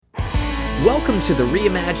Welcome to the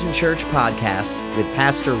Reimagine Church podcast with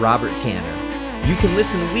Pastor Robert Tanner. You can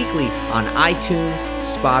listen weekly on iTunes,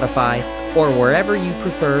 Spotify, or wherever you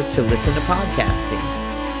prefer to listen to podcasting.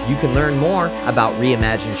 You can learn more about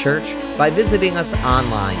Reimagine Church by visiting us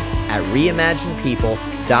online at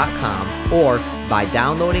reimaginepeople.com or by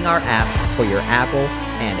downloading our app for your Apple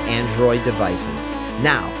and Android devices.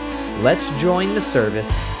 Now, let's join the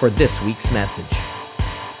service for this week's message.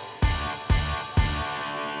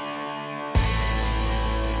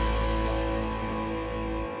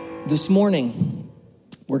 This morning,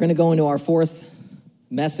 we're going to go into our fourth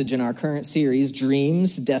message in our current series,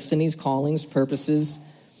 Dreams, Destinies, Callings, Purposes,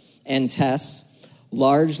 and Tests.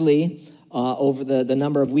 Largely, over the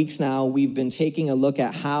number of weeks now, we've been taking a look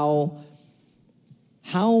at how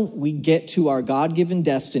we get to our God-given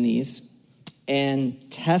destinies and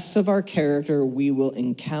tests of our character we will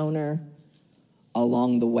encounter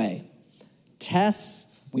along the way.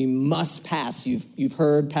 Tests we must pass. You've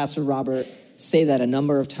heard Pastor Robert say that a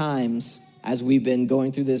number of times as we've been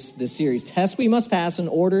going through this series. Tests we must pass in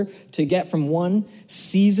order to get from one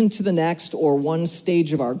season to the next or one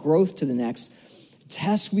stage of our growth to the next.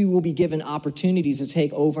 Tests we will be given opportunities to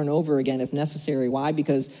take over and over again if necessary. Why?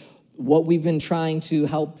 Because what we've been trying to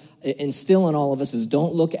help instill in all of us is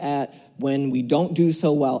don't look at when we don't do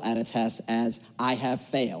so well at a test as I have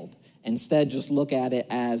failed. Instead, just look at it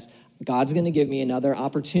as God's going to give me another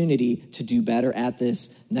opportunity to do better at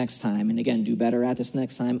this next time. And again, do better at this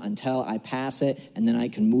next time until I pass it, and then I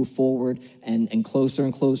can move forward, and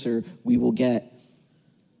closer we will get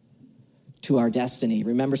to our destiny.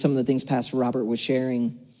 Remember some of the things Pastor Robert was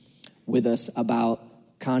sharing with us about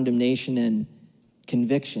condemnation and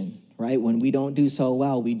conviction, right? When we don't do so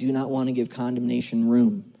well, we do not want to give condemnation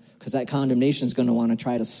room, because that condemnation is going to want to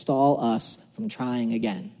try to stall us from trying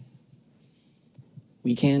again.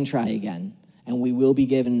 We can try again, and we will be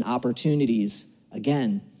given opportunities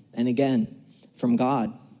again and again from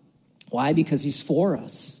God. Why? Because he's for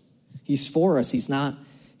us. He's for us. He's not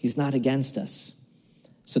against us.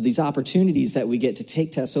 So these opportunities that we get to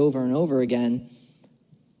take tests over and over again,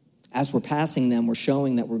 as we're passing them, we're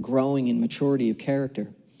showing that we're growing in maturity of character.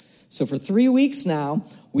 So for 3 weeks now,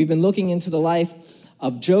 we've been looking into the life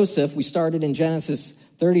of Joseph. We started in Genesis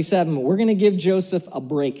 37, but we're going to give Joseph a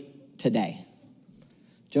break today.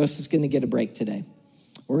 Joseph's going to get a break today.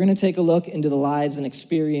 We're going to take a look into the lives and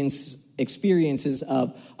experiences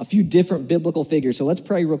of a few different biblical figures. So let's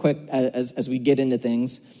pray real quick as we get into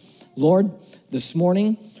things. Lord, this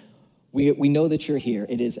morning, we know that you're here.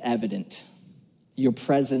 It is evident. Your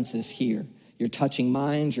presence is here. You're touching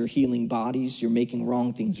minds. You're healing bodies. You're making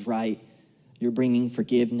wrong things right. You're bringing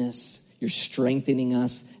forgiveness. You're strengthening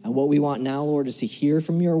us. And what we want now, Lord, is to hear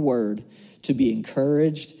from your word, to be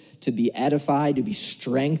encouraged, to be edified, to be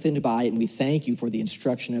strengthened by it. And we thank you for the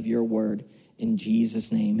instruction of your word in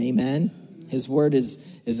Jesus' name. Amen. His word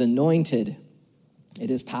is anointed.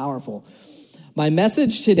 It is powerful. My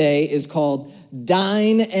message today is called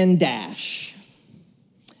Dine and Dash.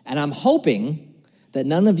 And I'm hoping that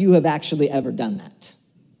none of you have actually ever done that.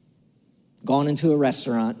 Gone into a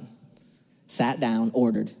restaurant, sat down,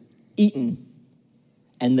 ordered, eaten,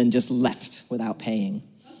 and then just left without paying.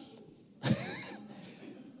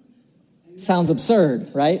 Sounds absurd,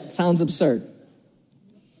 right? Sounds absurd.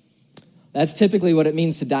 That's typically what it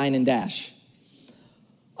means to dine and dash.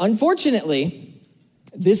 Unfortunately,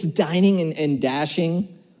 this dining and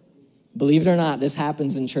dashing, believe it or not, this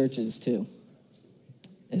happens in churches too.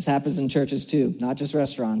 This happens in churches too, not just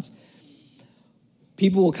restaurants.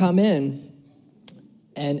 People will come in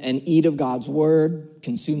and eat of God's word,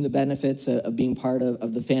 consume the benefits of being part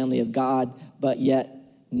of the family of God, but yet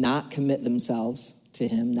not commit themselves to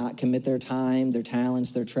him, not commit their time, their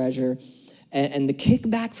talents, their treasure. And the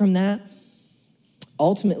kickback from that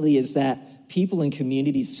ultimately is that people in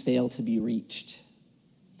communities fail to be reached.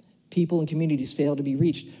 People in communities fail to be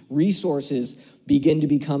reached. Resources begin to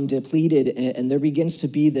become depleted, and there begins to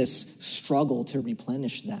be this struggle to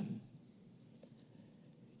replenish them.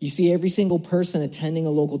 You see, every single person attending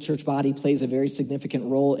a local church body plays a very significant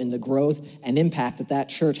role in the growth and impact that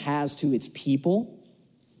church has to its people,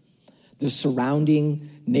 the surrounding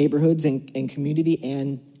neighborhoods and community,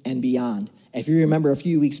 and beyond. If you remember a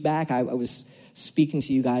few weeks back, I was speaking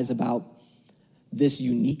to you guys about this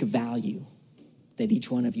unique value that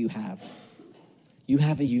each one of you have. You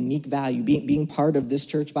have a unique value. Being part of this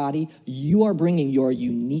church body, you are bringing your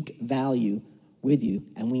unique value with you,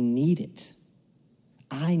 and we need it.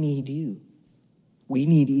 I need you. We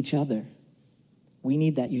need each other. We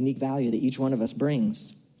need that unique value that each one of us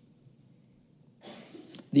brings.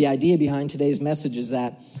 The idea behind today's message is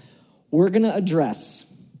that we're going to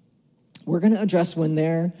address we're going to address when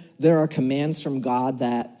there are commands from God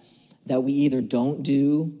that we either don't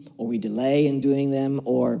do or we delay in doing them,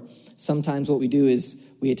 or sometimes what we do is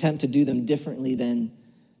we attempt to do them differently than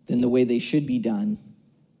the way they should be done.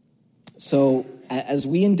 So as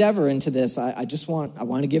we endeavor into this, I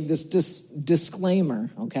want to give this disclaimer,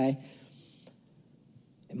 okay?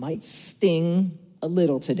 It might sting a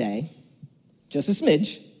little today, just a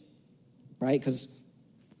smidge, right? Because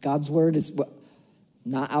God's word is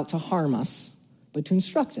not out to harm us, but to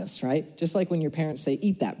instruct us, right? Just like when your parents say,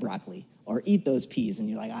 eat that broccoli or eat those peas, and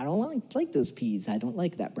you're like, I don't like those peas. I don't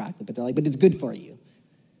like that broccoli. But they're like, but it's good for you.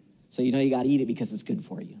 So you know you got to eat it because it's good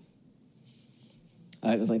for you.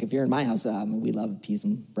 It was like, if you're in my house, we love peas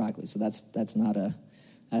and broccoli, so that's not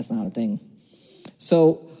a thing.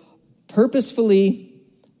 So purposefully,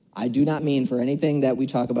 I do not mean for anything that we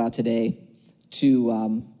talk about today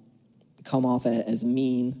to come off as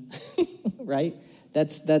mean, right?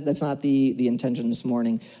 That's not the intention this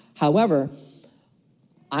morning. However,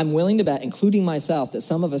 I'm willing to bet, including myself, that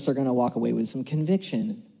some of us are going to walk away with some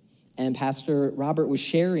conviction. And Pastor Robert was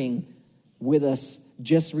sharing with us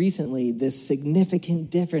just recently this significant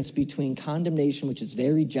difference between condemnation, which is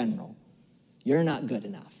very general. You're not good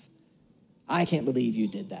enough. I can't believe you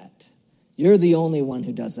did that. You're the only one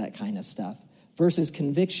who does that kind of stuff. Versus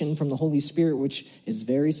conviction from the Holy Spirit, which is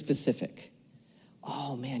very specific.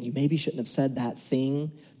 Oh man, you maybe shouldn't have said that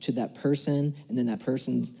thing to that person, and then that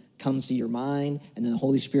person comes to your mind, and then the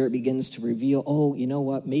Holy Spirit begins to reveal, oh, you know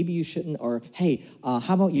what, maybe you shouldn't, or hey,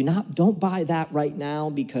 how about you don't buy that right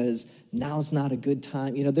now because now's not a good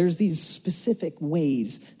time. You know, there's these specific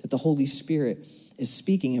ways that the Holy Spirit is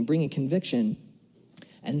speaking and bringing conviction,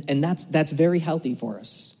 and that's very healthy for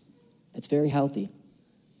us. It's very healthy.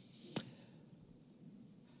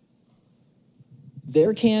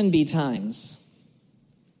 There can be times,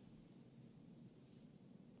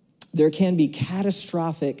 there can be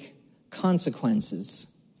catastrophic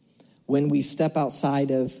consequences when we step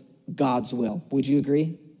outside of God's will. Would you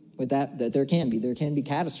agree with that? That there can be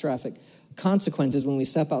catastrophic consequences when we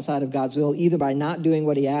step outside of God's will, either by not doing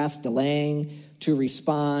what he asked, delaying to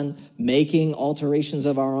respond, making alterations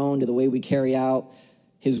of our own to the way we carry out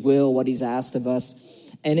his will, what he's asked of us.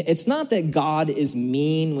 And it's not that God is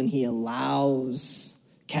mean when he allows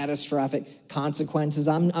catastrophic consequences.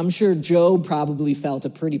 I'm sure Job probably felt a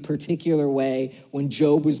pretty particular way when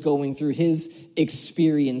Job was going through his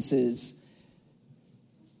experiences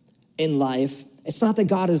in life. It's not that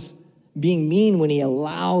God is being mean when he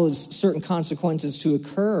allows certain consequences to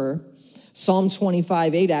occur. Psalm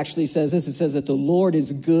 25:8 actually says this. It says that the Lord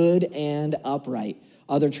is good and upright.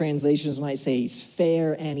 Other translations might say he's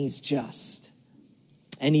fair and he's just.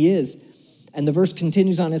 And he is. And the verse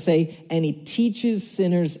continues on to say, and he teaches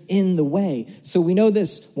sinners in the way. So we know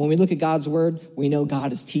this. When we look at God's word, we know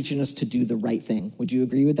God is teaching us to do the right thing. Would you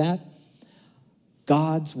agree with that?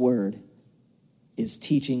 God's word is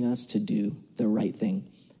teaching us to do the right thing.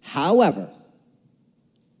 However,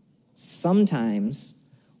 sometimes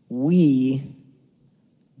we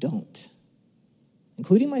don't,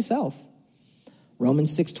 including myself.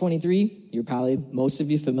 Romans 6:23, most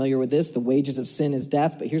of you familiar with this. The wages of sin is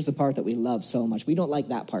death, but here's the part that we love so much. We don't like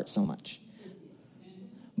that part so much.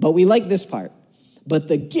 But we like this part. But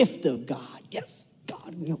the gift of God, yes,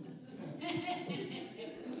 God will,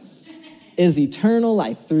 is eternal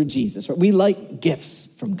life through Jesus. We like gifts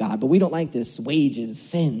from God, but we don't like this wages,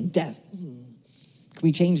 sin, death. Can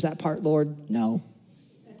we change that part, Lord? No.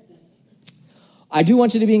 I do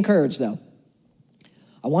want you to be encouraged, though.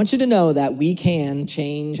 I want you to know that we can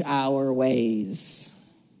change our ways.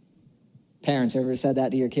 Parents, ever said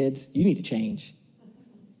that to your kids? You need to change.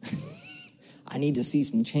 I need to see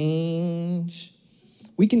some change.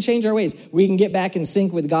 We can change our ways. We can get back in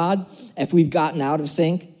sync with God. If we've gotten out of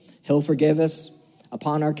sync, he'll forgive us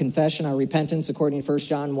upon our confession, our repentance, according to 1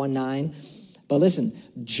 John 1:9. But listen,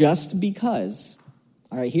 just because,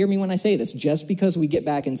 all right, hear me when I say this, just because we get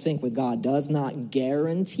back in sync with God does not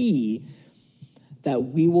guarantee that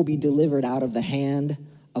we will be delivered out of the hand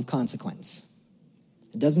of consequence.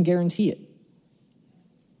 It doesn't guarantee it.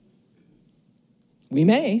 We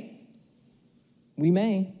may.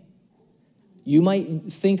 You might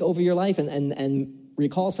think over your life and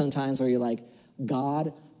recall sometimes where you're like,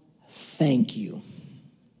 God, thank you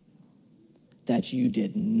that you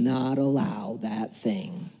did not allow that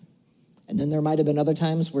thing. And then there might have been other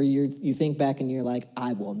times where you think back and you're like,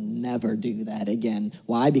 I will never do that again.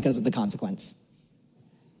 Why? Because of the consequence.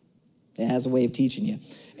 It has a way of teaching you.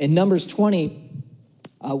 In Numbers 20,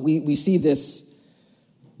 we see this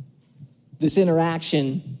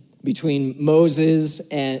interaction between Moses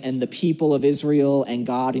and the people of Israel and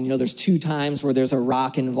God. And, there's 2 times where there's a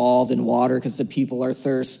rock involved in water because the people are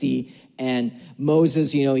thirsty. And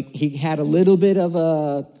Moses, he had a little bit of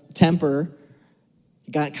a temper.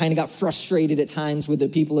 He kind of got frustrated at times with the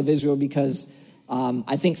people of Israel because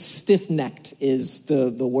I think stiff-necked is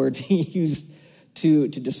the words he used to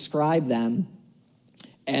describe them.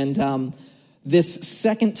 And this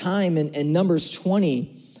second time in Numbers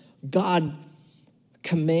 20, God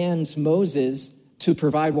commands Moses to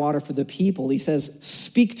provide water for the people. He says,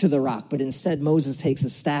 speak to the rock, but instead Moses takes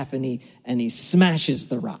his staff and he smashes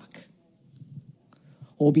the rock.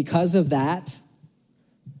 Well, because of that,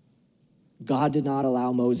 God did not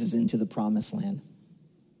allow Moses into the promised land.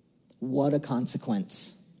 What a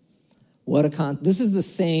consequence. This is the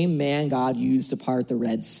same man God used to part the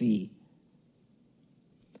Red Sea.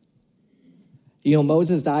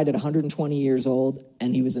 Moses died at 120 years old,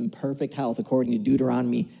 and he was in perfect health, according to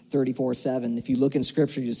Deuteronomy 34:7. If you look in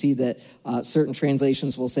Scripture, you see that certain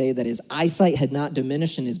translations will say that his eyesight had not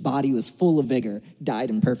diminished and his body was full of vigor, died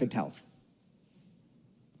in perfect health.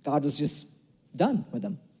 God was just done with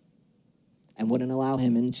him and wouldn't allow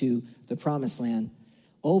him into the promised land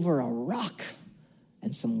over a rock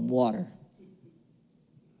and some water.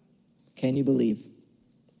 Can you believe?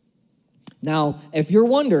 Now, if you're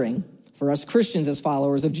wondering, for us Christians as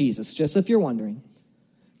followers of Jesus, just if you're wondering,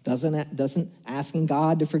 doesn't asking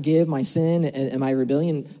God to forgive my sin and my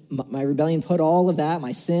rebellion put all of that,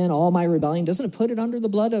 my sin, all my rebellion, doesn't it put it under the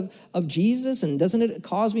blood of Jesus? And doesn't it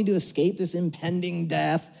cause me to escape this impending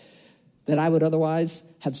death that I would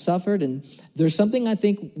otherwise have suffered? And there's something I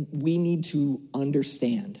think we need to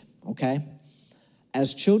understand, okay?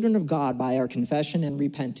 As children of God, by our confession and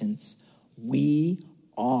repentance, we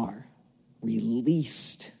are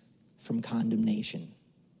released from condemnation.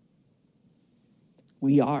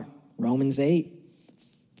 We are. Romans 8,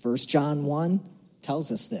 1 John 1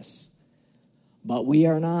 tells us this. But we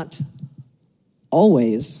are not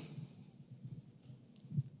always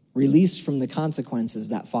released from the consequences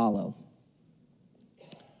that follow.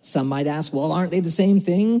 Some might ask, well, aren't they the same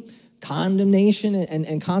thing? Condemnation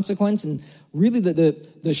and consequence? And really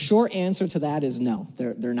the short answer to that is no,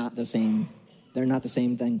 they're not the same. They're not the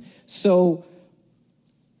same thing. So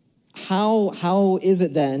how is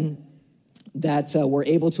it then that we're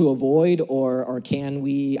able to avoid or can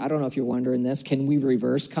we, I don't know if you're wondering this, can we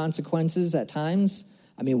reverse consequences at times?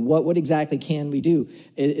 I mean, what exactly can we do?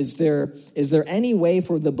 Is there any way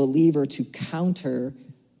for the believer to counter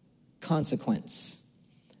consequence?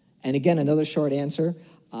 And again, another short answer,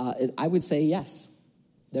 I would say yes.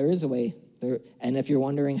 There is a way. And if you're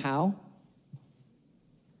wondering how,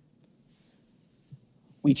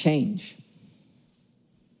 we change.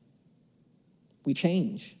 We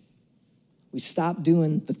change. We stop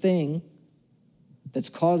doing the thing that's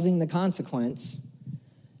causing the consequence,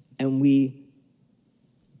 and we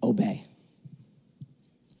obey.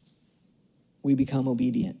 We become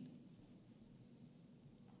obedient.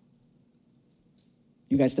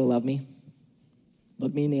 You guys still love me?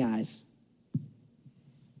 Look me in the eyes.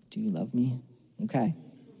 Do you love me? Okay.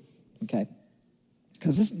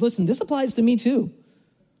 Because this applies to me too.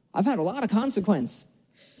 I've had a lot of consequence.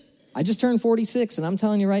 I just turned 46, and I'm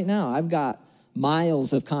telling you right now, I've got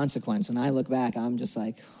miles of consequence. And I look back, I'm just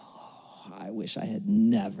like, I wish I had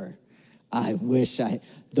never.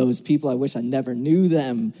 Those people, I wish I never knew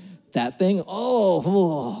them. That thing,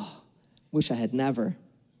 wish I had never.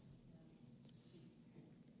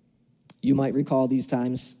 You might recall these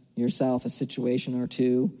times yourself, a situation or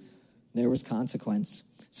two, there was consequence.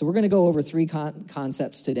 So we're going to go over 3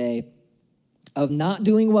 concepts today of not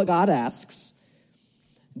doing what God asks,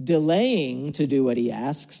 delaying to do what he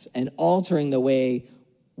asks, and altering the way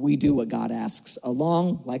we do what God asks,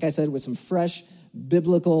 along, like I said, with some fresh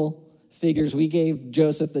biblical figures. We gave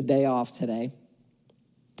Joseph the day off today.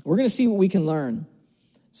 We're going to see what we can learn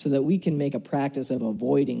so that we can make a practice of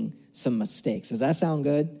avoiding some mistakes. Does that sound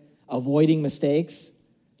good? Avoiding mistakes?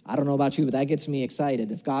 I don't know about you, but that gets me excited.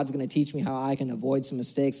 If God's going to teach me how I can avoid some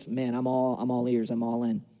mistakes, man, I'm all ears. I'm all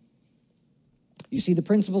in. You see, the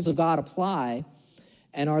principles of God apply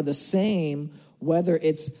and are the same whether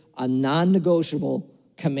it's a non-negotiable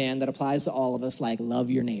command that applies to all of us, like love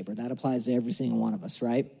your neighbor. That applies to every single one of us,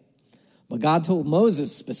 right? But God told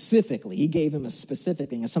Moses specifically, he gave him a specific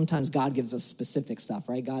thing. And sometimes God gives us specific stuff,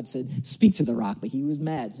 right? God said, speak to the rock, but he was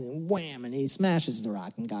mad. Wham, and he smashes the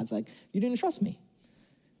rock. And God's like, you didn't trust me.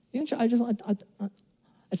 It's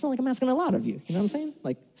not like I'm asking a lot of you. You know what I'm saying?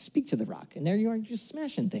 Like, speak to the rock. And there you are, you're just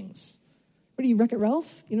smashing things. What are you, Wreck-It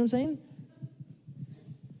Ralph? You know what I'm saying?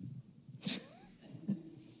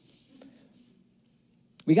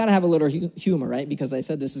 we got to have a little humor, right? Because I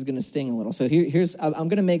said this is going to sting a little. So I'm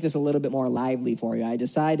going to make this a little bit more lively for you. I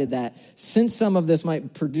decided that since some of this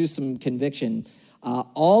might produce some conviction,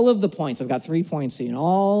 all of the points, I've got 3 points here, and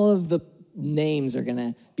all of the names are going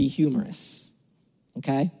to be humorous,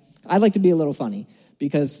 okay? I like to be a little funny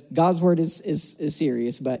because God's word is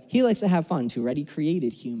serious, but he likes to have fun too, right? He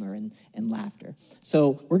created humor and laughter.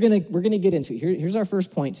 So we're gonna get into it. Here's our first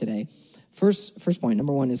point today. First point,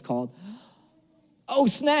 number 1 is called, oh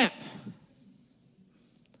snap!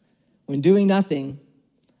 When doing nothing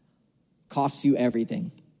costs you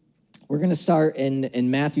everything. We're gonna start in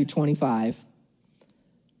Matthew 25,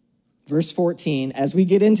 verse 14. As we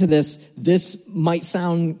get into this might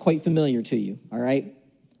sound quite familiar to you, all right?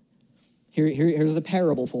 Here's a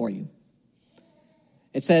parable for you.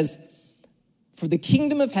 It says, for the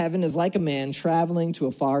kingdom of heaven is like a man traveling to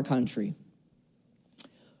a far country,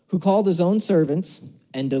 who called his own servants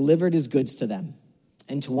and delivered his goods to them.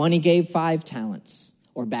 And to one he gave 5 talents,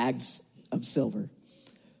 or bags of silver.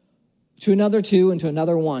 To another 2, and to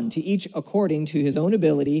another 1, to each according to his own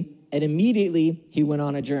ability. And immediately he went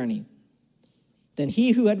on a journey. Then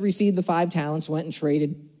he who had received the 5 talents went and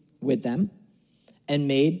traded with them and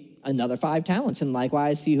made another 5 talents. And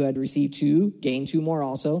likewise, he who had received 2 gained 2 more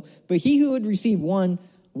also. But he who had received 1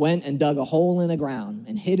 went and dug a hole in the ground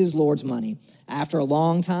and hid his Lord's money. After a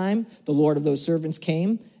long time, the Lord of those servants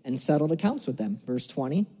came and settled accounts with them. Verse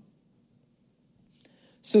 20.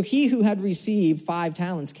 So he who had received 5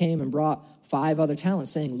 talents came and brought 5 other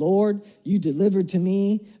talents, saying, Lord, you delivered to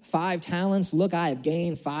me 5 talents. Look, I have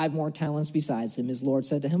gained 5 more talents besides him. His Lord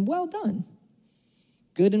said to him, well done,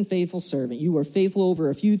 good and faithful servant. You were faithful over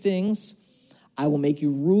a few things. I will make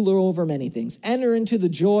you ruler over many things. Enter into the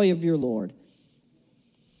joy of your Lord.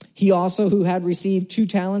 He also, who had received 2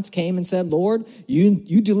 talents, came and said, Lord,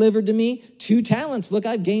 you delivered to me 2 talents. Look,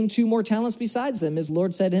 I've gained 2 more talents besides them. His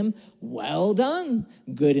Lord said to him, well done,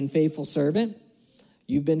 good and faithful servant.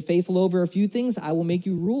 You've been faithful over a few things. I will make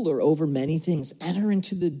you ruler over many things. Enter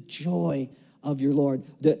into the joy of your Lord.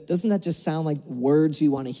 Doesn't that just sound like words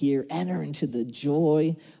you want to hear? Enter into the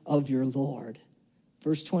joy of your Lord.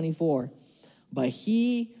 Verse 24, but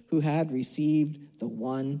he who had received the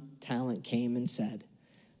 1 talent came and said,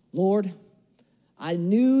 Lord, I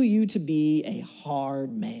knew you to be a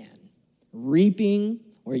hard man, reaping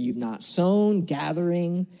where you've not sown,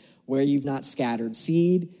 gathering where you've not scattered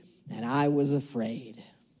seed, and I was afraid.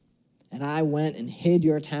 And I went and hid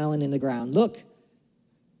your talent in the ground. Look,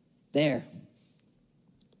 there,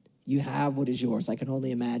 you have what is yours. I can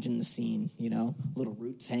only imagine the scene, little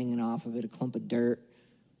roots hanging off of it, a clump of dirt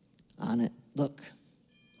on it. Look,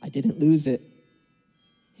 I didn't lose it.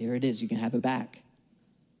 Here it is. You can have it back.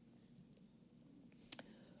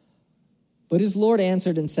 But his Lord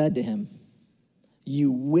answered and said to him,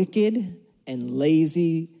 you wicked and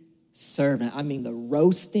lazy servant. I mean, the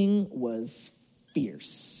roasting was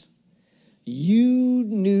fierce. You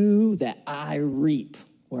knew that I reap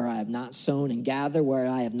where I have not sown and gather where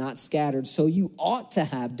I have not scattered. So you ought to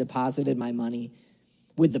have deposited my money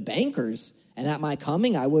with the bankers, and at my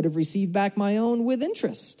coming I would have received back my own with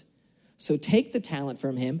interest. So take the talent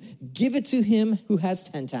from him, give it to him who has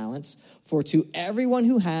 10 talents, for to everyone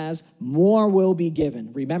who has, more will be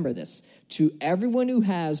given. Remember this. To everyone who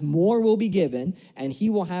has, more will be given, and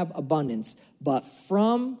he will have abundance. But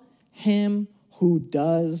from him who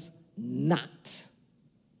does not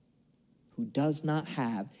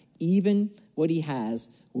have, even what he has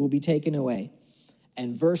will be taken away.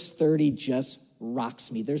 And verse 30 just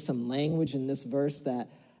rocks me. There's some language in this verse that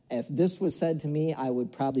if this was said to me, I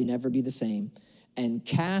would probably never be the same. And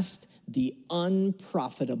cast the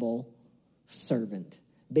unprofitable servant.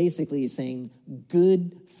 Basically, he's saying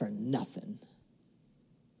good for nothing.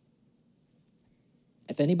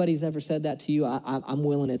 If anybody's ever said that to you, I'm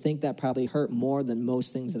willing to think that probably hurt more than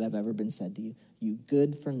most things that have ever been said to you. You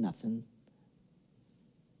good for nothing.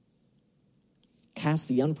 Cast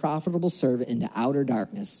the unprofitable servant into outer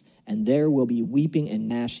darkness, and there will be weeping and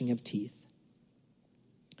gnashing of teeth.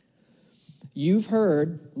 You've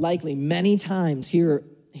heard, likely many times here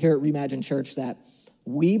at Reimagine Church, that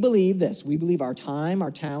we believe this. We believe our time,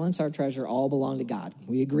 our talents, our treasure all belong to God.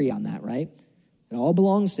 We agree on that, right? It all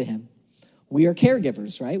belongs to him. We are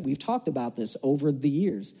caregivers, right? We've talked about this over the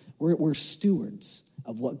years. We're stewards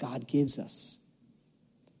of what God gives us.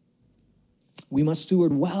 We must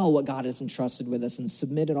steward well what God has entrusted with us and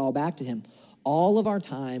submit it all back to him. All of our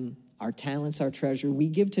time, our talents, our treasure, we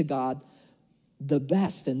give to God the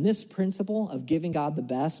best. And this principle of giving God the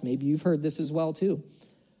best, maybe you've heard this as well too.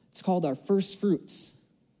 It's called our first fruits.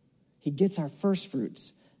 He gets our first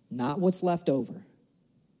fruits, not what's left over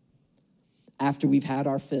after we've had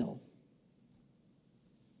our fill.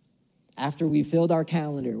 after we filled our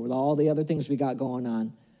calendar with all the other things we got going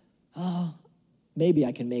on, oh, maybe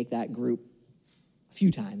I can make that group a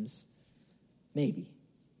few times. Maybe.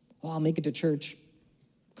 Well, I'll make it to church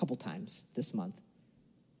a couple times this month.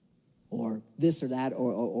 Or this or that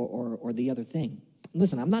or the other thing.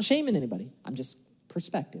 Listen, I'm not shaming anybody. I'm just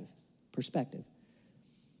perspective.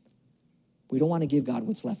 We don't want to give God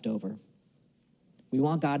what's left over. We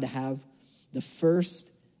want God to have the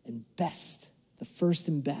first and best. The first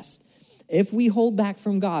and best. If we hold back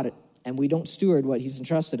from God and we don't steward what he's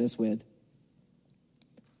entrusted us with,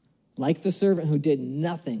 like the servant who did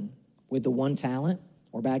nothing with the 1 talent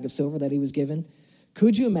or bag of silver that he was given,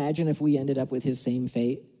 could you imagine if we ended up with his same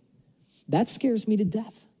fate? That scares me to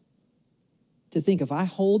death. To think if I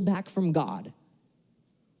hold back from God,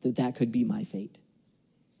 that could be my fate.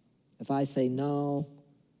 If I say, no,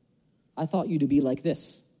 I thought you to be like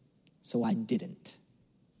this, so I didn't.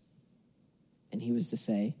 And he was to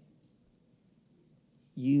say,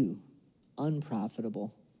 you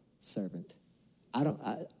unprofitable servant.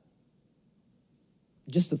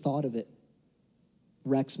 Just the thought of it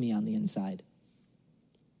wrecks me on the inside.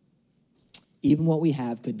 Even what we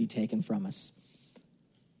have could be taken from us.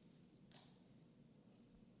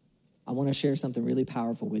 I want to share something really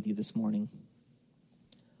powerful with you this morning.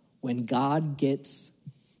 When God gets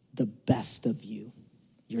the best of you,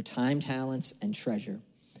 your time, talents, and treasure,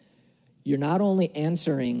 you're not only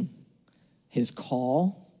answering his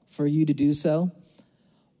call for you to do so,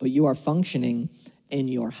 but you are functioning in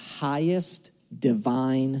your highest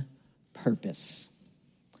divine purpose.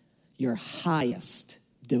 Your highest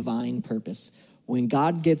divine purpose. When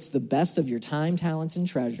God gets the best of your time, talents, and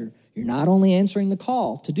treasure, you're not only answering the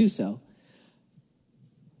call to do so,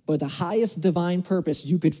 but the highest divine purpose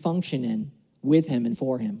you could function in with him and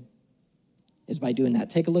for him is by doing that.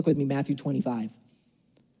 Take a look with me, Matthew 25,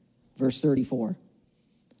 verse 34.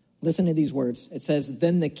 Listen to these words. It says,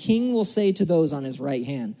 then the king will say to those on his right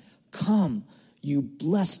hand, come, you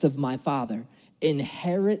blessed of my Father,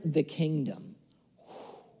 inherit the kingdom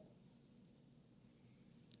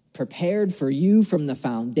prepared for you from the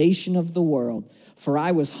foundation of the world. For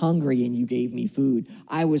I was hungry and you gave me food.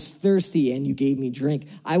 I was thirsty and you gave me drink.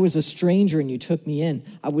 I was a stranger and you took me in.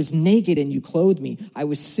 I was naked and you clothed me. I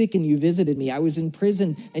was sick and you visited me. I was in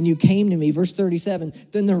prison and you came to me. Verse 37,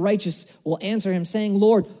 then the righteous will answer him saying,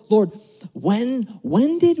 Lord,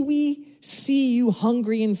 when did we see you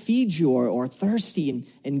hungry and feed you, or thirsty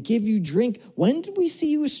and give you drink? When did we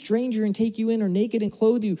see you a stranger and take you in, or naked and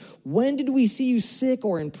clothe you? When did we see you sick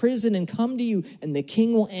or in prison and come to you? And the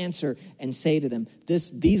king will answer and say to them,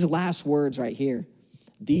 these last words right here,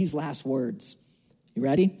 these last words. You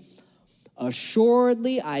ready?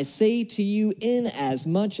 Assuredly, I say to you,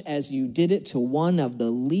 inasmuch as you did it to one of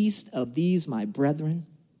the least of these, my brethren,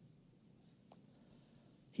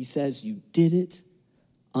 he says, you did it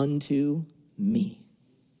unto me.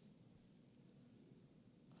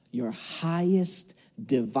 Your highest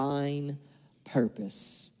divine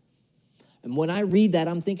purpose. And when I read that,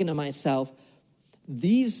 I'm thinking to myself,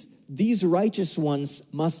 these righteous ones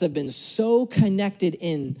must have been so connected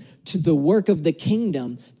in to the work of the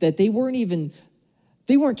kingdom that they weren't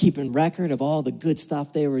keeping record of all the good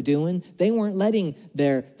stuff they were doing. They weren't letting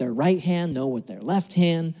their right hand know what their left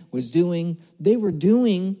hand was doing. They were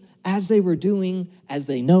doing as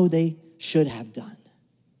they know they should have done.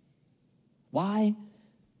 Why?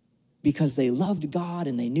 Because they loved God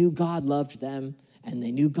and they knew God loved them and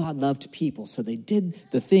they knew God loved people. So they did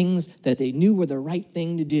the things that they knew were the right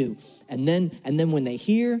thing to do. And then when they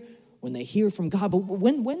hear from God, but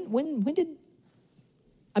when did,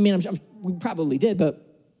 we probably did, but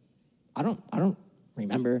I don't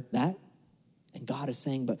remember that. And God is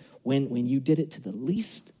saying, but when you did it to the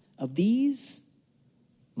least of these,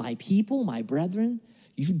 my people, my brethren,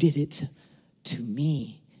 you did it to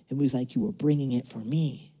me. It was like you were bringing it for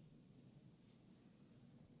me.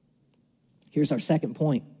 Here's our second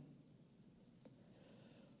point.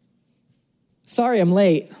 Sorry I'm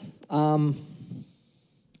late. I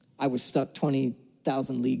was stuck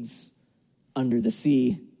 20,000 leagues under the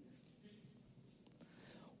sea.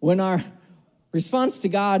 When our response to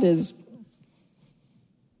God is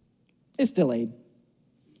delayed.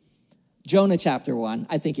 Jonah chapter 1.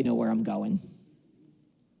 I think you know where I'm going.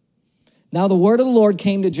 Now the word of the Lord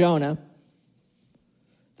came to Jonah,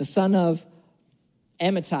 the son of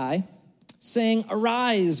Amittai, saying,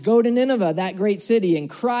 arise, go to Nineveh, that great city, and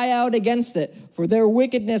cry out against it, for their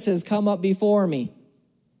wickedness has come up before me.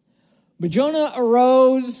 But Jonah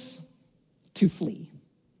arose to flee.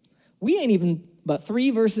 We ain't even but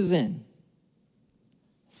 3 verses in.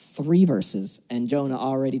 3 verses, and Jonah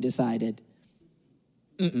already decided,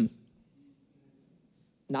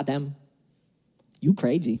 not them. You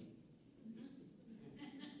crazy.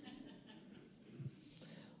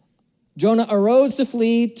 Jonah arose to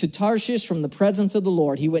flee to Tarshish from the presence of the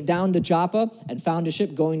Lord. He went down to Joppa and found a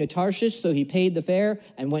ship going to Tarshish, so he paid the fare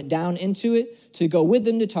and went down into it to go with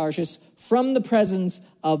them to Tarshish from the presence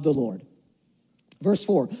of the Lord. Verse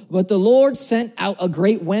 4, but the Lord sent out a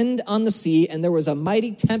great wind on the sea, and there was a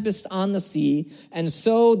mighty tempest on the sea, and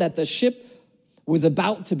so that the ship was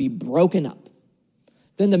about to be broken up.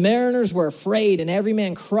 Then the mariners were afraid, and every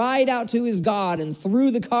man cried out to his God and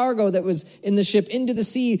threw the cargo that was in the ship into the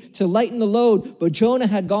sea to lighten the load. But Jonah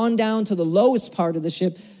had gone down to the lowest part of the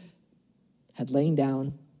ship, had lain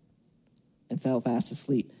down, and fell fast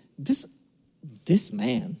asleep. This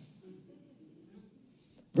man.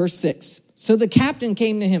 Verse 6, so the captain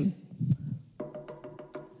came to him.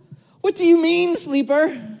 What do you mean, sleeper?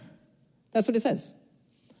 That's what it says.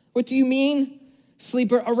 What do you mean?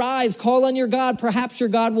 Sleeper, arise, call on your God. Perhaps your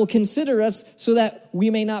God will consider us so that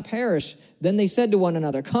we may not perish. Then they said to one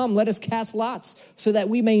another, come, let us cast lots so that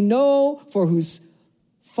we may know for whose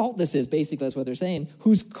fault this is. Basically, that's what they're saying.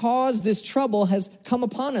 Whose cause this trouble has come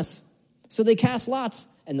upon us. So they cast lots,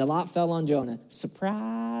 and the lot fell on Jonah.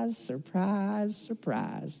 Surprise, surprise,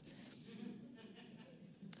 surprise.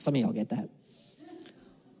 Some of y'all get that.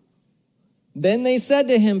 Then they said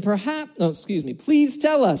to him, please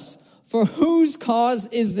tell us, for whose cause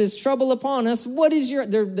is this trouble upon us? What is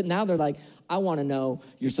now they're like, I want to know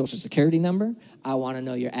your social security number. I want to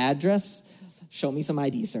know your address. Show me some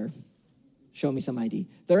ID, sir. Show me some ID.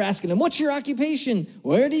 They're asking him, what's your occupation?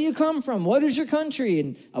 Where do you come from? What is your country?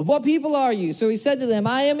 And of what people are you? So he said to them,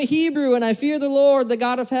 I am a Hebrew, and I fear the Lord, the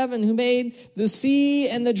God of heaven, who made the sea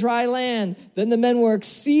and the dry land. Then the men were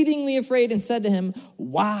exceedingly afraid and said to him,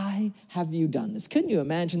 why have you done this? Couldn't you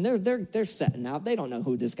imagine? They're setting out. They don't know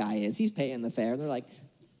who this guy is. He's paying the fare. They're like,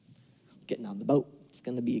 getting on the boat. It's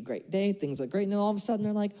going to be a great day. Things look great. And then all of a sudden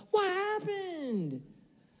they're like, what happened?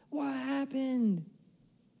 What happened?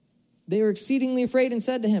 They were exceedingly afraid and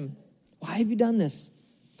said to him, why have you done this?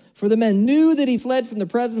 For the men knew that he fled from the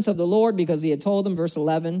presence of the Lord because he had told them, verse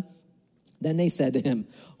 11. Then they said to him,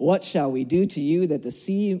 what shall we do to you that the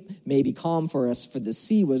sea may be calm for us? For the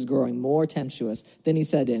sea was growing more tempestuous. Then he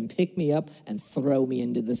said to him, pick me up and throw me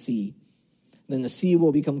into the sea. Then the sea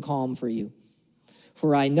will become calm for you.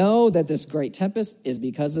 For I know that this great tempest is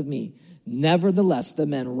because of me. Nevertheless, the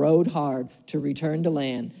men rowed hard to return to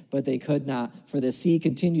land, but they could not, for the sea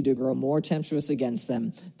continued to grow more tempestuous against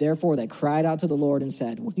them. Therefore, they cried out to the Lord and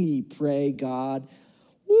said, we pray, God,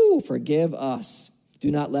 forgive us.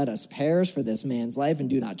 Do not let us perish for this man's life, and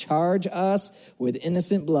do not charge us with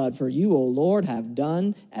innocent blood. For you, O Lord, have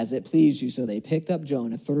done as it pleased you. So they picked up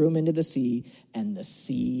Jonah, threw him into the sea, and the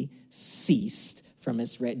sea ceased from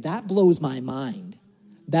its rage. That blows my mind.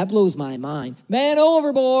 That blows my mind. Man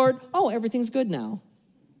overboard. Oh, everything's good now.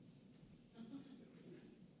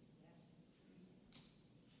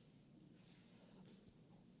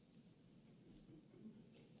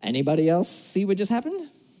 Anybody else see what just happened?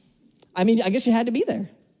 I mean, I guess you had to be there.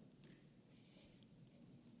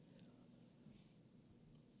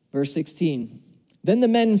 Verse 16. Then the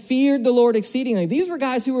men feared the Lord exceedingly. These were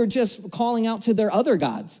guys who were just calling out to their other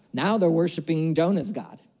gods. Now they're worshiping Jonah's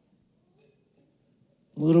God.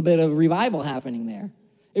 A little bit of revival happening there.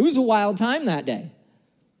 It was a wild time that day.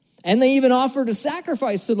 And they even offered a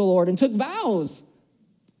sacrifice to the Lord and took vows.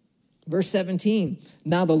 Verse 17,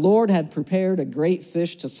 now the Lord had prepared a great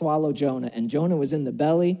fish to swallow Jonah, and Jonah was in the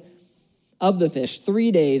belly of the fish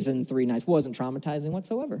 3 days and 3 nights. Wasn't traumatizing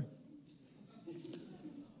whatsoever.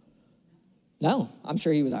 No, I'm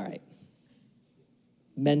sure he was all right.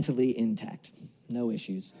 Mentally intact. No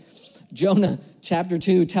issues. Jonah chapter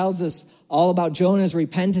 2 tells us all about Jonah's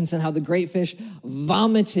repentance and how the great fish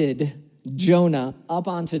vomited Jonah up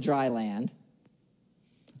onto dry land.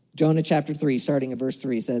 Jonah chapter 3, starting at verse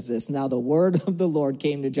 3, says this. Now the word of the Lord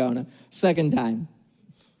came to Jonah second time,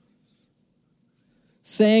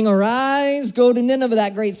 saying, arise, go to Nineveh,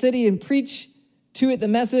 that great city, and preach to it the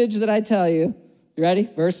message that I tell you. You ready?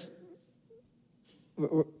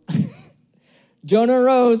 Jonah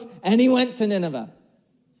arose, and he went to Nineveh.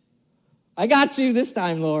 I got you this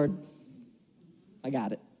time, Lord. I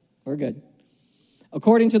got it. We're good.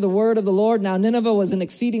 According to the word of the Lord, now Nineveh was an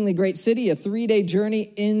exceedingly great city, a 3-day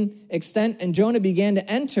journey in extent, and Jonah began to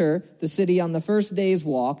enter the city on the first day's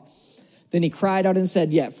walk. Then he cried out and said,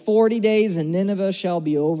 yet 40 days and Nineveh shall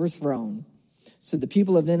be overthrown. So the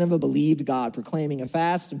people of Nineveh believed God, proclaiming a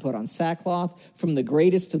fast and put on sackcloth from the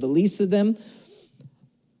greatest to the least of them.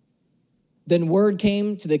 Then word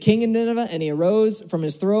came to the king of Nineveh, and he arose from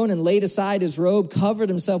his throne and laid aside his robe, covered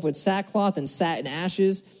himself with sackcloth and sat in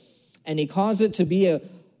ashes. And he caused it to be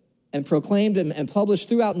and proclaimed and published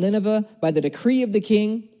throughout Nineveh by the decree of the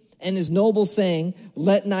king and his nobles, saying,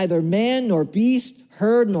 let neither man nor beast,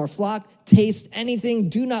 herd nor flock taste anything.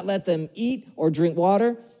 Do not let them eat or drink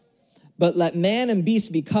water, but let man and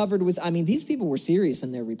beast be covered with. These people were serious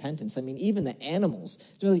in their repentance. Even the animals.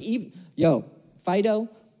 It's really, Fido,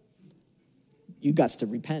 you got to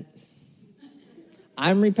repent.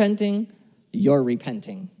 I'm repenting. You're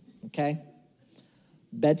repenting. Okay?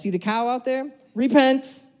 Betsy the cow out there,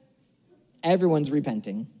 repent. Everyone's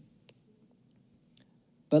repenting.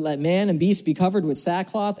 But let man and beast be covered with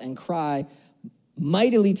sackcloth and cry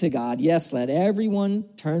mightily to God. Yes, let everyone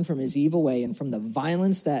turn from his evil way and from the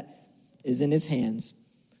violence that is in his hands.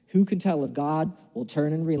 Who can tell if God will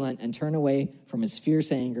turn and relent and turn away from his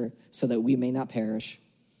fierce anger so that we may not perish?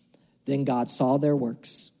 Then God saw their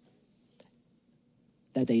works,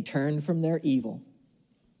 that they turned from their evil.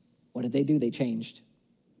 What did they do? They changed.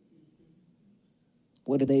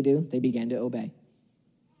 What did they do? They began to obey.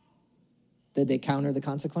 Did they counter the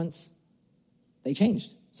consequence? They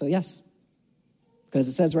changed. So yes, because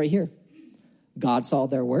it says right here, God saw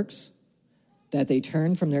their works, that they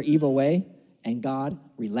turned from their evil way, and God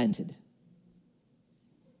relented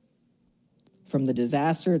from the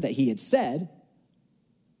disaster that he had said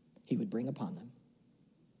he would bring upon them.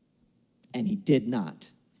 And he did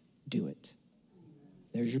not do it.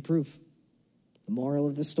 There's your proof. The moral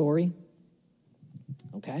of the story,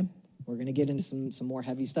 okay? We're going to get into some more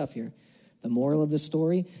heavy stuff here. The moral of the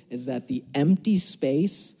story is that the empty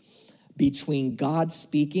space between God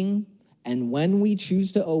speaking and when we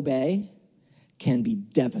choose to obey can be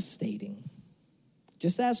devastating.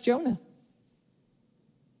 Just ask Jonah.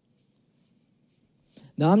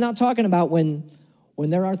 Now, I'm not talking about when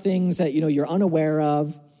there are things that you're unaware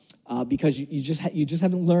of because you just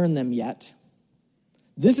haven't learned them yet.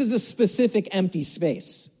 This is a specific empty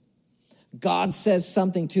space. God says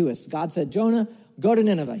something to us. God said, Jonah, go to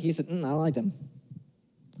Nineveh. He said, I don't like them.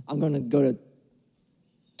 I'm going to go to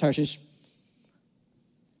Tarshish.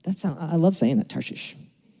 I love saying that, Tarshish.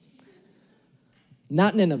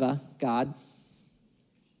 Not Nineveh, God.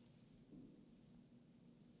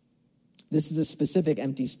 This is a specific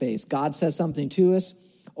empty space. God says something to us,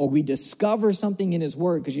 or we discover something in his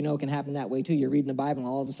word, because it can happen that way too. You're reading the Bible, and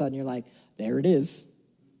all of a sudden you're like, there it is.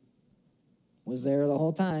 Was there the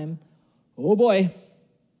whole time. Oh boy.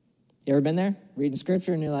 You ever been there? Reading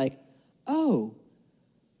scripture, and you're like, oh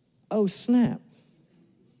snap.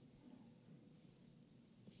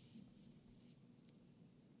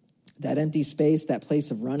 That empty space, that place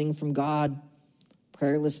of running from God,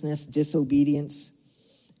 prayerlessness, disobedience,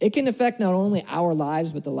 it can affect not only our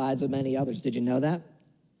lives, but the lives of many others. Did you know that?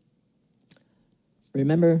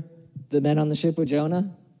 Remember the men on the ship with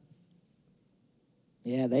Jonah?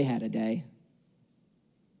 Yeah, they had a day.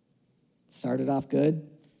 Started off good,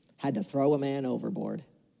 had to throw a man overboard.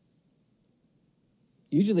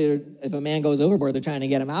 Usually, if a man goes overboard, they're trying to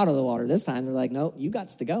get him out of the water. This time, they're like, no, you got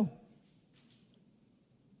to go.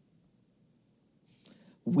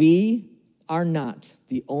 We are not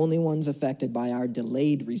the only ones affected by our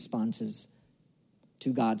delayed responses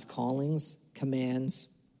to God's callings, commands,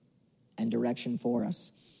 and direction for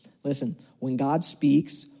us. Listen, when God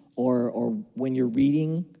speaks or when you're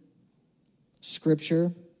reading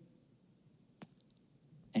scripture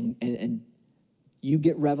and you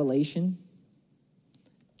get revelation,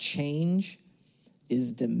 change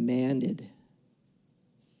is demanded.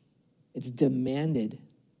 It's demanded.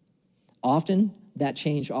 Often, that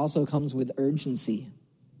change also comes with urgency.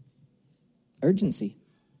 Urgency.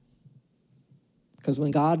 Because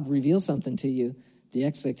when God reveals something to you, the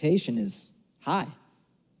expectation is high,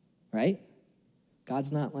 right?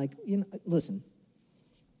 God's not like, listen,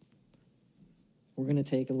 we're going to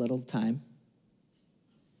take a little time.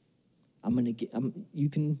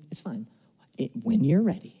 It's fine. When you're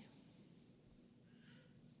ready.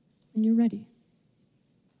 When you're ready.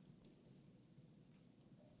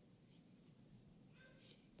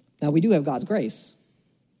 Now, we do have God's grace.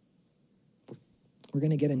 We're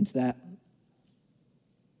going to get into that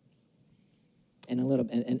in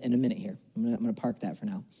a minute here. I'm going to park that for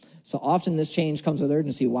now. So often this change comes with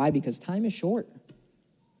urgency. Why? Because time is short.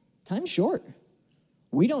 Time's short.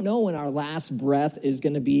 We don't know when our last breath is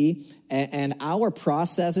going to be, and our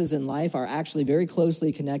processes in life are actually very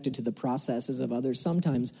closely connected to the processes of others,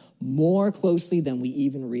 sometimes more closely than we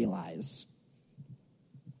even realize.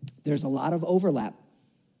 There's a lot of overlap.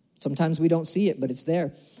 Sometimes we don't see it, but it's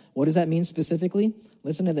there. What does that mean specifically?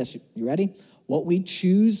 Listen to this. You ready? What we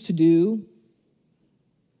choose to do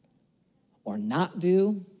or not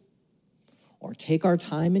do or take our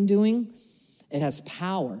time in doing, it has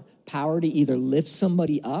power to either lift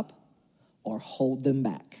somebody up or hold them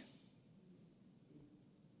back.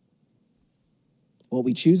 What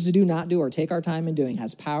we choose to do, not do, or take our time in doing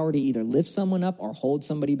has power to either lift someone up or hold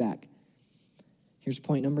somebody back. Here's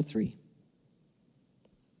point number 3.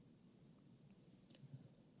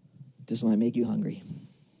 This might make you hungry.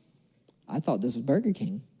 I thought this was Burger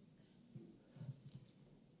King.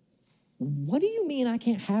 What do you mean I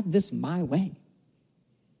can't have this my way?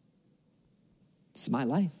 This is my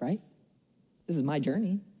life, right? This is my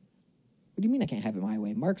journey. What do you mean I can't have it my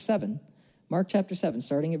way? Mark chapter 7,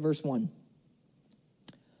 starting at verse 1.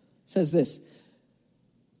 Says this,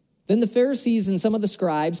 Then the Pharisees and some of the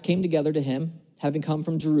scribes came together to him, having come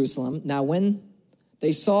from Jerusalem. Now when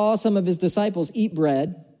they saw some of his disciples eat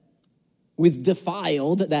bread with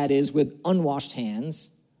defiled, that is, with unwashed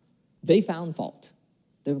hands, they found fault.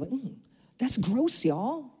 They were like, that's gross,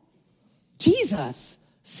 y'all. Jesus,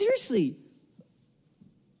 seriously.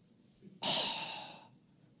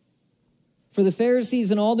 For the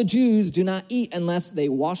Pharisees and all the Jews do not eat unless they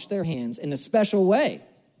wash their hands in a special way.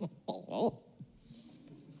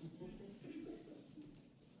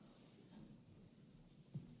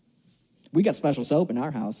 We got special soap in our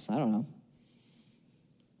house. I don't know.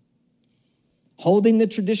 Holding the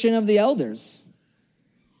tradition of the elders.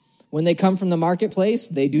 When they come from the marketplace,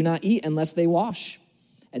 they do not eat unless they wash.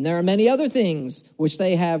 And there are many other things which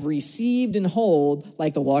they have received and hold,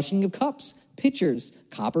 like the washing of cups, pitchers,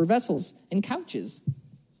 copper vessels, and couches.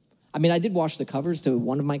 I mean, I did wash the covers to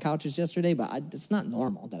one of my couches yesterday, but it's not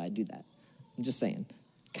normal that I do that. I'm just saying.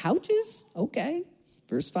 Couches? Okay.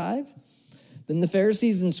 Verse 5. Then the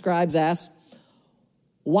Pharisees and scribes asked,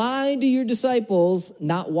 why do your disciples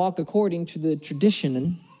not walk according to the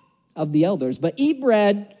tradition of the elders, but eat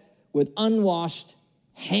bread with unwashed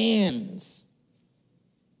hands?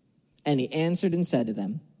 And he answered and said to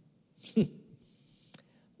them,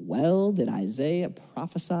 well, did Isaiah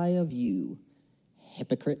prophesy of you,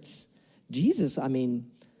 hypocrites? Jesus,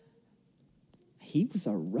 he was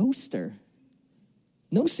a roaster.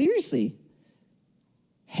 No, seriously.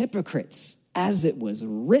 Hypocrites, as it was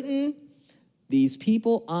written, these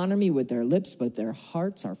people honor me with their lips, but their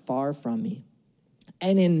hearts are far from me.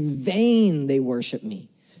 And in vain they worship me,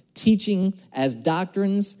 teaching as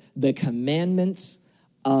doctrines the commandments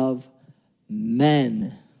of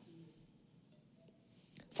men.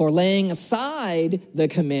 For laying aside the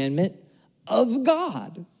commandment of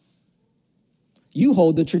God, you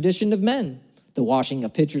hold the tradition of men, the washing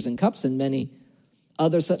of pitchers and cups, and many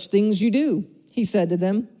other such things you do. He said to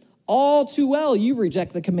them, all too well you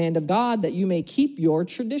reject the command of God that you may keep your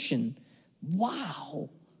tradition. Wow.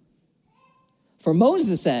 For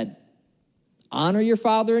Moses said, honor your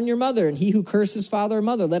father and your mother, and he who curses father or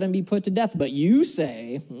mother, let him be put to death. But you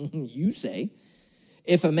say,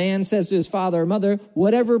 if a man says to his father or mother,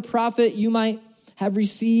 whatever profit you might have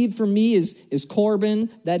received from me is Corban,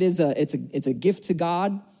 that is it's a gift to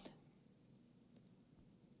God,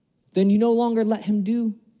 then you no longer let him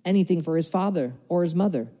do anything for his father or his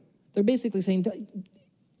mother. They're basically saying,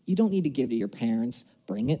 you don't need to give to your parents.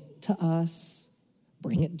 Bring it to us.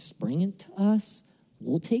 Just bring it to us.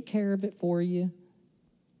 We'll take care of it for you.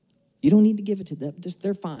 You don't need to give it to them.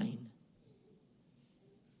 They're fine.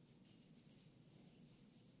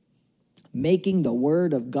 Making the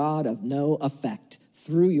word of God of no effect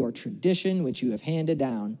through your tradition which you have handed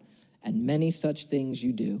down, and many such things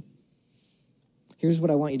you do. Here's what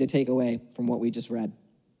I want you to take away from what we just read.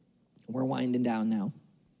 We're winding down now.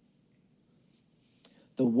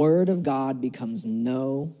 The word of God becomes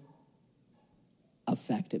no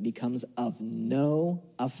effect. It becomes of no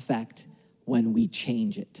effect when we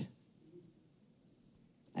change it.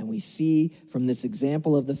 And we see from this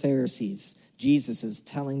example of the Pharisees, Jesus is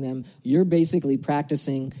telling them, you're basically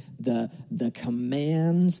practicing the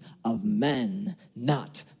commands of men,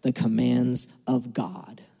 not the commands of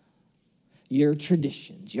God. Your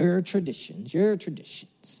traditions.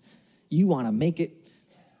 You want to make it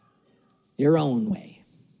your own way.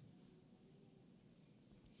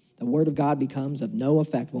 The word of God becomes of no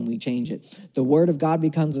effect when we change it. The word of God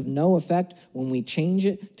becomes of no effect when we change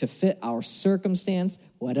it to fit our circumstance,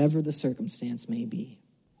 whatever the circumstance may be.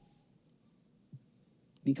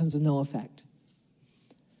 It becomes of no effect.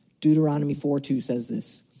 Deuteronomy 4:2 says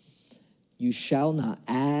this, you shall not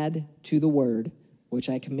add to the word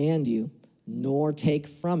which I command you, nor take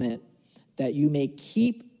from it, that you may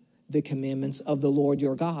keep the commandments of the Lord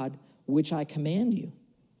your God, which I command you.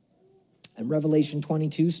 And Revelation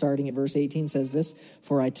 22, starting at verse 18, says this,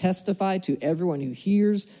 for I testify to everyone who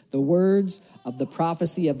hears the words of the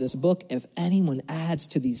prophecy of this book, if anyone adds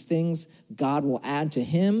to these things, God will add to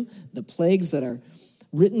him the plagues that are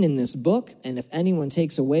written in this book. And if anyone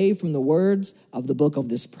takes away from the words of the book of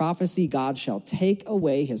this prophecy, God shall take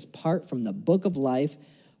away his part from the book of life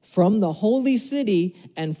from the holy city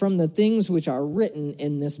and from the things which are written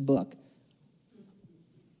in this book.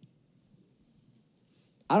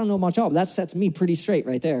 I don't know about y'all, but that sets me pretty straight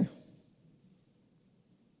right there.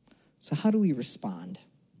 So how do we respond?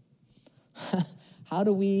 How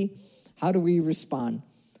do we respond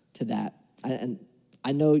to that? And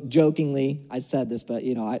I know jokingly I said this, but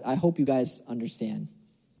I hope you guys understand.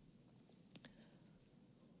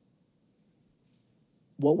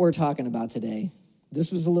 What we're talking about today,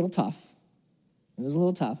 this was a little tough. It was a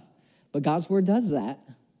little tough. But God's word does that,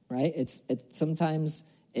 right? Sometimes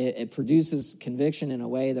it produces conviction in a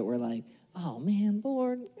way that we're like, oh man,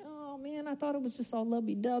 Lord, oh man, I thought it was just all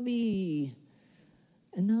lovey-dovey.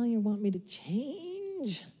 And now you want me to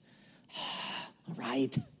change? All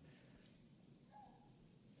right.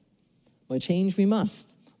 But change we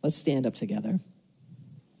must. Let's stand up together.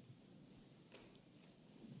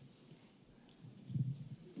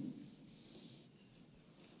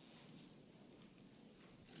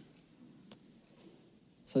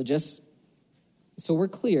 So we're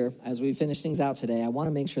clear as we finish things out today. I want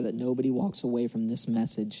to make sure that nobody walks away from this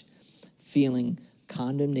message feeling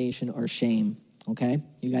condemnation or shame, okay?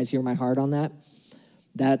 You guys hear my heart on that?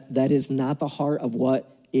 That is not the heart of what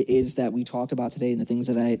it is that we talked about today and the things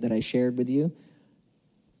that I shared with you.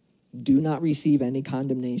 Do not receive any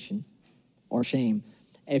condemnation or shame.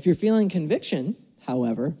 If you're feeling conviction,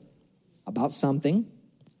 however, about something,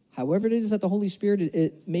 however it is that the Holy Spirit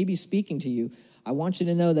it may be speaking to you, I want you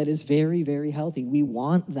to know that is very, very healthy. We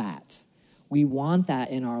want that. We want that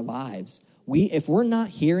in our lives. If we're not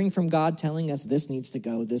hearing from God telling us this needs to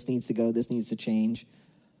go, this needs to go, this needs to change,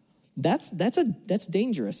 that's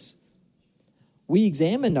dangerous. We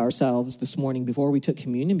examined ourselves this morning before we took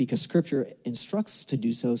communion because Scripture instructs us to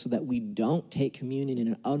do so that we don't take communion in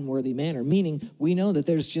an unworthy manner, meaning we know that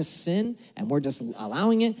there's just sin and we're just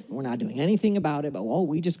allowing it and we're not doing anything about it, but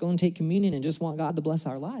we just go and take communion and just want God to bless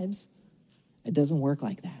our lives. It doesn't work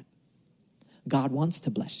like that. God wants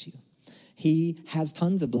to bless you. He has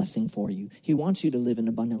tons of blessing for you. He wants you to live an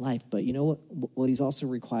abundant life. But you know what he's also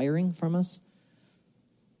requiring from us?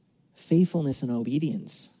 Faithfulness and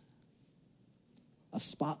obedience. A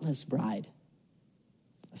spotless bride.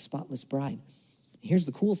 A spotless bride. Here's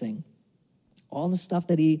the cool thing. All the stuff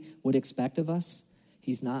that he would expect of us,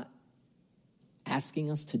 he's not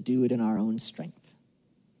asking us to do it in our own strength.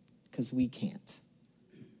 Because we can't.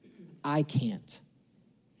 I can't.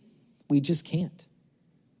 We just can't.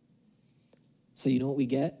 So you know what we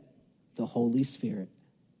get? The Holy Spirit.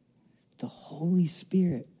 The Holy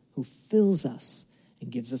Spirit who fills us and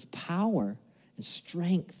gives us power and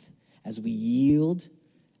strength as we yield,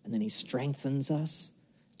 and then he strengthens us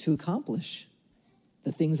to accomplish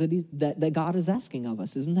the things that God is asking of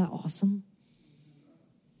us. Isn't that awesome?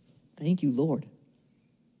 Thank you, Lord.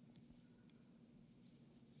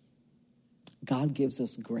 God gives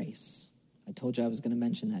us grace. I told you I was going to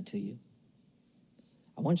mention that to you.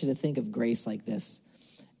 I want you to think of grace like this.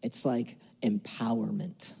 It's like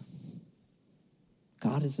empowerment.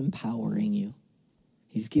 God is empowering you.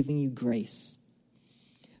 He's giving you grace.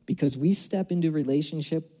 Because we step into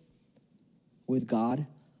relationship with God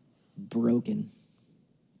broken,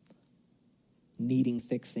 needing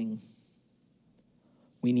fixing.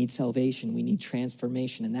 We need salvation. We need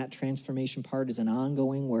transformation. And that transformation part is an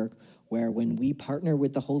ongoing work where when we partner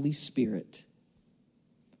with the Holy Spirit,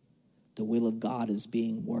 the will of God is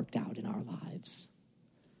being worked out in our lives.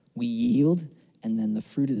 We yield, and then the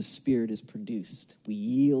fruit of the Spirit is produced. We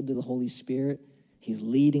yield to the Holy Spirit. He's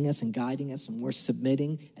leading us and guiding us, and we're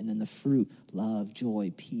submitting, and then the fruit, love,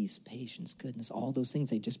 joy, peace, patience, goodness, all those things,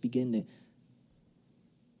 they just begin to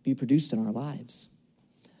be produced in our lives.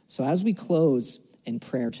 So as we close in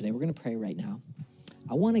prayer today, we're going to pray right now.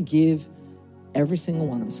 I want to give every single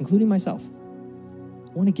one of us, including myself,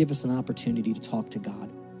 I want to give us an opportunity to talk to God.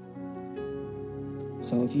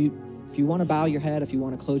 So if you want to bow your head, if you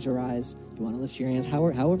want to close your eyes, if you want to lift your hands,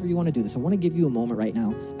 however you want to do this, I want to give you a moment right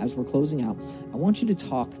now as we're closing out. I want you to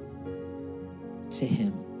talk to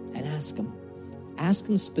him and ask him. Ask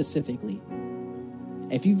him specifically.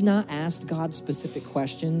 If you've not asked God specific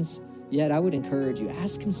questions yet, I would encourage you,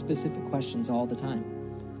 ask him specific questions all the time.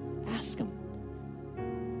 Ask him.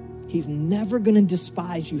 He's never going to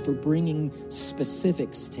despise you for bringing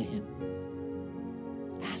specifics to him.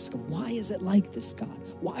 Ask him, why is it like this, God?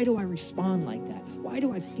 Why do I respond like that? Why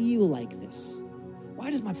do I feel like this? Why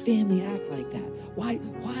does my family act like that? Why?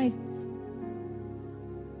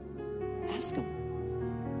 Ask him.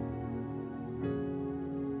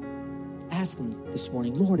 Ask him this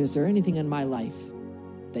morning, Lord, is there anything in my life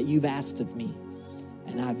that you've asked of me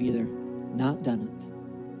and I've either not done it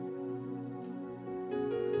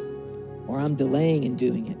or I'm delaying in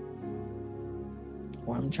doing it,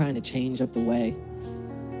 or I'm trying to change up the way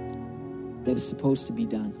that it's supposed to be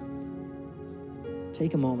done.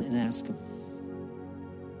 Take a moment and ask him.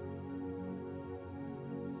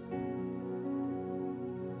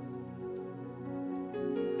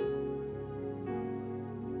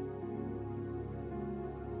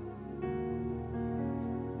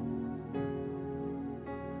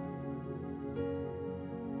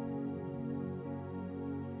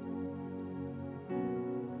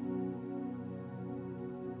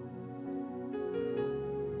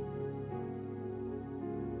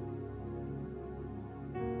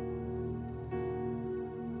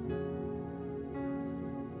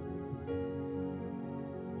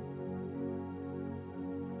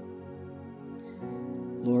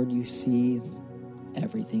 Lord, you see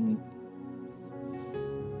everything.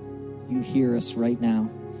 You hear us right now.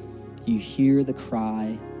 You hear the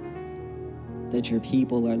cry that your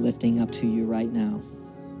people are lifting up to you right now.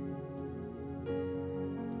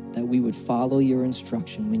 That we would follow your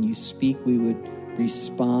instruction. When you speak, we would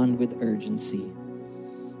respond with urgency.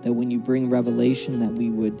 That when you bring revelation, that we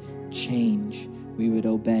would change, we would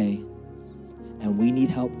obey. And we need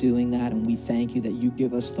help doing that, and we thank you that you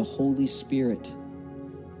give us the Holy Spirit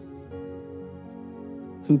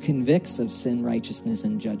who convicts of sin, righteousness,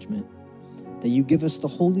 and judgment. That you give us the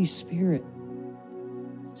Holy Spirit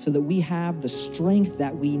so that we have the strength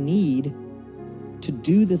that we need to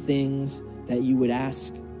do the things that you would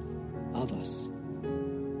ask of us.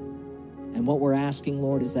 And what we're asking,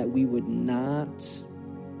 Lord, is that we would not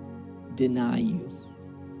deny you.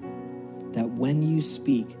 That when you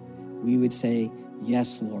speak, we would say,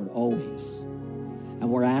 yes, Lord, always. And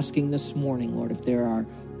we're asking this morning, Lord, if there are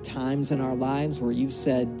times in our lives where you've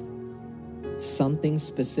said something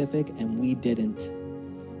specific and we didn't,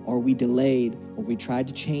 or we delayed, or we tried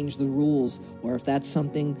to change the rules, or if that's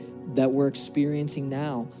something that we're experiencing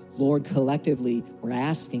now, Lord, collectively, we're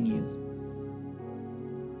asking you.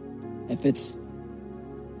 If it's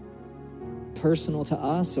personal to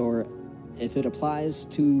us, or if it applies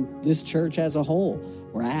to this church as a whole,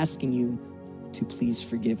 we're asking you to please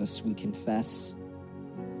forgive us. We confess.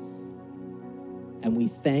 And we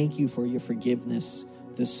thank you for your forgiveness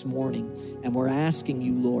this morning. And we're asking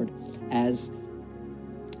you, Lord, as,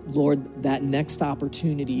 Lord, that next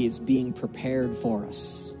opportunity is being prepared for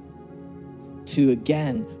us. To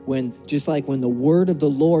again, just like when the word of the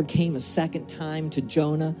Lord came a second time to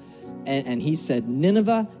Jonah, and he said,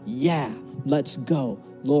 Nineveh, yeah, let's go.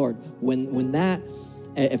 Lord, when that,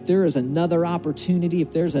 if there is another opportunity,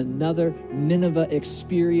 if there's another Nineveh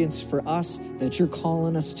experience for us that you're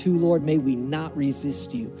calling us to, Lord, may we not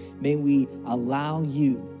resist you. May we allow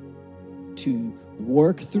you to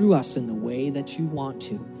work through us in the way that you want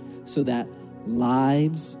to, so that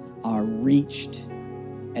lives are reached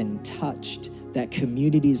and touched, that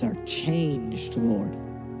communities are changed, Lord.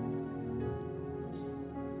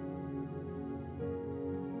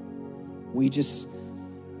 We just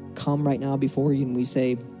come right now before you and we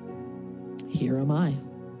say, here am I.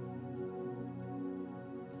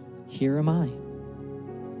 Here am I.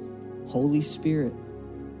 Holy Spirit,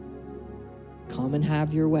 come and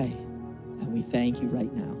have your way. And we thank you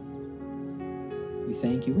right now. We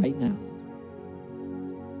thank you right now.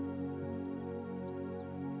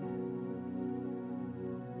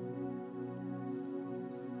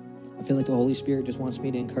 I feel like the Holy Spirit just wants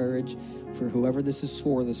me to encourage for whoever this is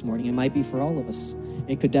for this morning. It might be for all of us.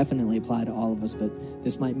 It could definitely apply to all of us, but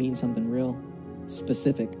this might mean something real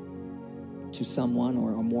specific to someone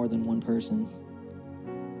or more than one person.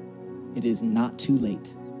 It is not too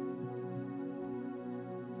late.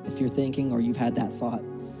 If you're thinking or you've had that thought,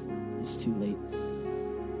 it's too late.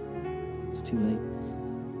 It's too late.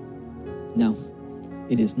 No,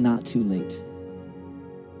 it is not too late.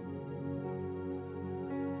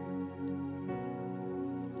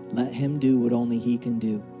 Let him do what only he can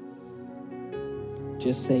do.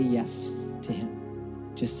 Just say yes to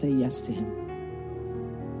him. Just say yes to him.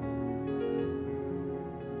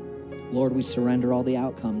 Lord, we surrender all the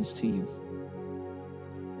outcomes to you.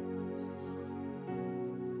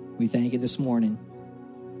 We thank you this morning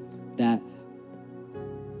that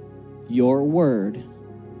your word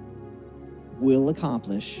will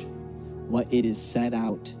accomplish what it is set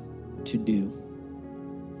out to do.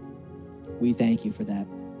 We thank you for that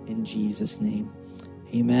in Jesus' name.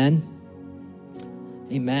 Amen.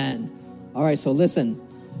 Amen. All right, so listen,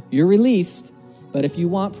 you're released, but if you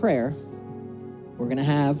want prayer, we're going to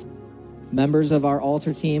have members of our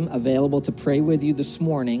altar team available to pray with you this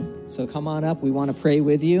morning. So come on up. We want to pray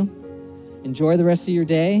with you. Enjoy the rest of your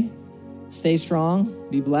day. Stay strong.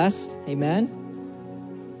 Be blessed. Amen.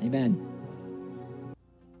 Amen.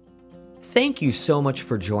 Thank you so much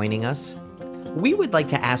for joining us. We would like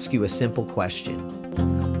to ask you a simple question.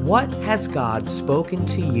 What has God spoken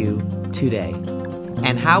to you today?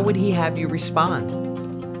 And how would He have you respond?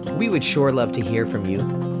 We would sure love to hear from you.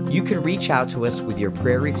 You can reach out to us with your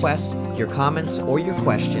prayer requests, your comments, or your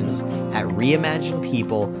questions at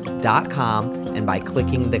reimaginepeople.com and by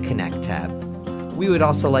clicking the Connect tab. We would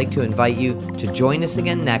also like to invite you to join us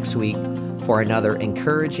again next week for another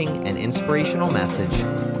encouraging and inspirational message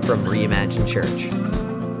from Reimagine Church.